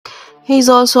He is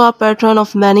also a patron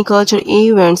of many cultural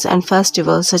events and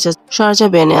festivals such as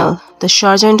Sharjah Biennale, the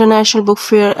Sharjah International Book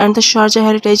Fair and the Sharjah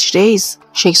Heritage Days.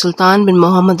 Sheikh Sultan bin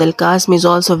Mohammed Al Qasimi is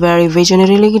also a very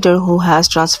visionary leader who has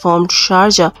transformed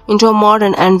Sharjah into a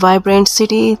modern and vibrant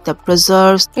city that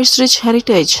preserves its rich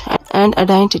heritage and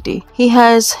identity. He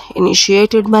has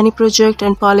initiated many projects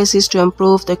and policies to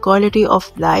improve the quality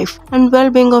of life and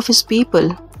well-being of his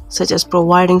people, such as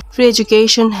providing free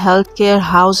education, healthcare,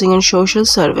 housing and social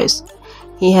service.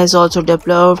 He has also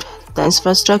developed the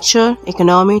infrastructure,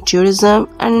 economy, tourism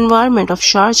and environment of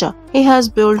Sharjah. He has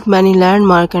built many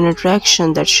landmarks and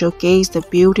attractions that showcase the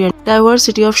beauty and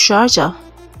diversity of Sharjah,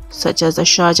 such as the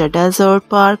Sharjah Desert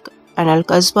Park and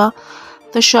Al-Qasbah,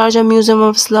 the Sharjah Museum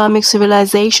of Islamic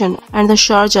Civilization and the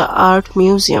Sharjah Art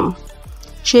Museum.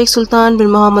 Sheikh Sultan bin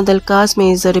Mohammed Al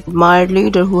Qasimi is a admired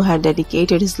leader who had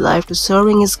dedicated his life to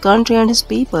serving his country and his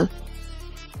people.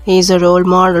 He is a role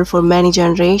model for many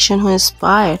generations who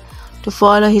aspire to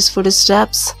follow his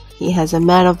footsteps. He is a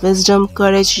man of wisdom,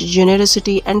 courage,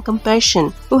 generosity and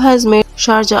compassion who has made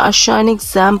Sharjah a shining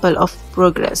example of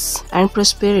progress and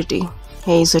prosperity.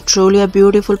 He is truly a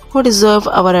beautiful who deserves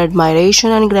our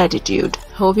admiration and gratitude.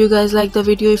 Hope you guys like the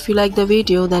video. If you like the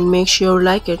video, then make sure you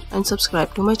like it and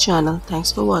subscribe to my channel.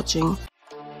 Thanks for watching.